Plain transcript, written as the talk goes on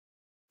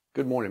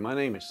Good morning. My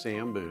name is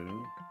Sam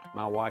Boone.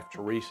 My wife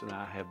Teresa and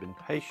I have been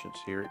patients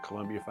here at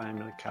Columbia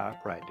Family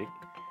Chiropractic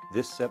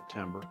this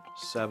September,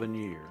 7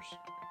 years.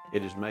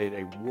 It has made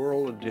a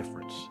world of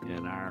difference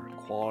in our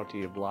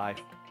quality of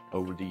life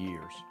over the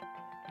years.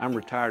 I'm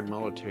retired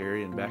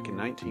military, and back in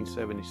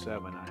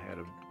 1977 I had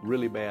a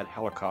really bad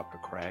helicopter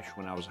crash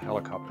when I was a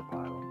helicopter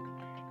pilot,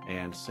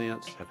 and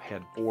since have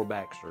had 4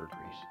 back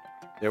surgeries.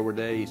 There were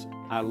days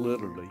I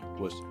literally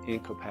was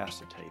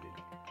incapacitated.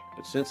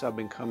 But since I've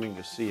been coming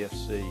to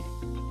CFC,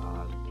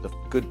 the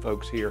good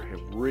folks here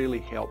have really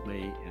helped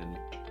me in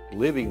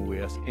living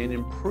with and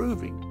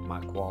improving my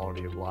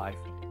quality of life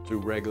through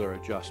regular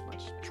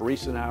adjustments.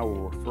 Teresa and I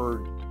were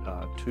referred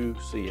to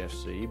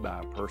CFC by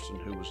a person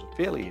who was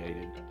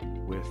affiliated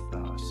with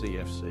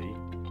CFC,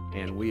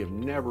 and we have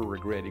never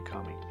regretted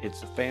coming.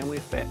 It's a family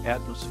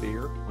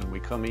atmosphere. When we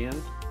come in,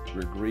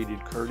 we're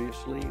greeted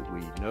courteously.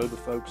 We know the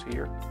folks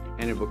here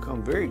and have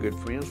become very good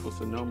friends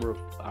with a number of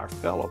our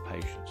fellow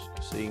patients,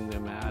 seeing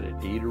them out at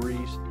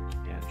eateries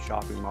and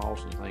shopping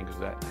malls and things of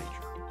that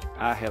nature.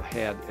 I have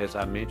had, as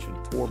I mentioned,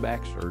 4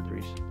 back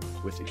surgeries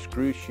with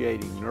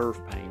excruciating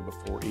nerve pain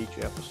before each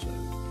episode.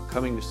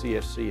 Coming to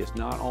CFC has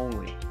not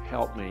only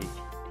helped me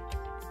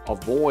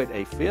avoid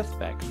a 5th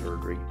back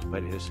surgery,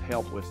 but it has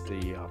helped with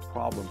the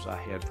problems I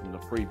had from the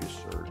previous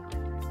surgery.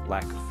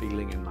 Lack of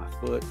feeling in my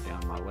foot,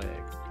 down my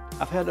leg.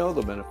 I've had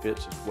other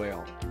benefits as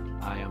well.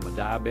 I am a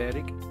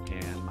diabetic,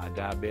 and my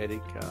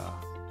diabetic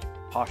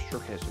posture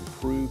has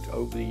improved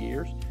over the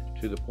years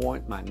to the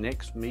point my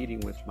next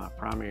meeting with my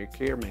primary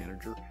care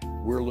manager,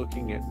 we're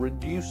looking at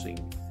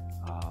reducing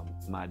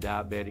my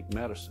diabetic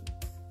medicine.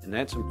 And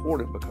that's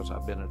important because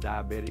I've been a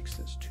diabetic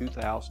since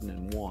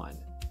 2001,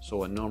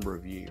 so a number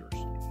of years.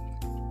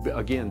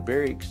 Again,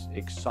 very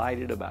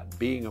excited about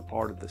being a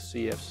part of the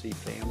CFC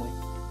family,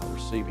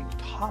 receiving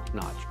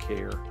top-notch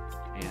care,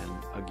 and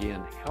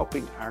again,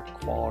 helping our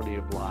quality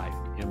of life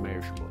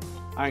immeasurably.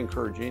 I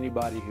encourage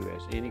anybody who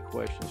has any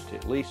questions to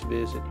at least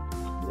visit,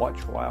 watch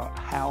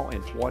how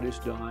and what is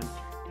done,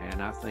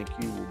 and I think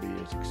you will be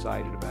as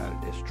excited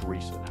about it as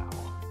Teresa and I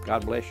are.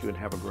 God bless you and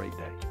have a great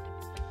day.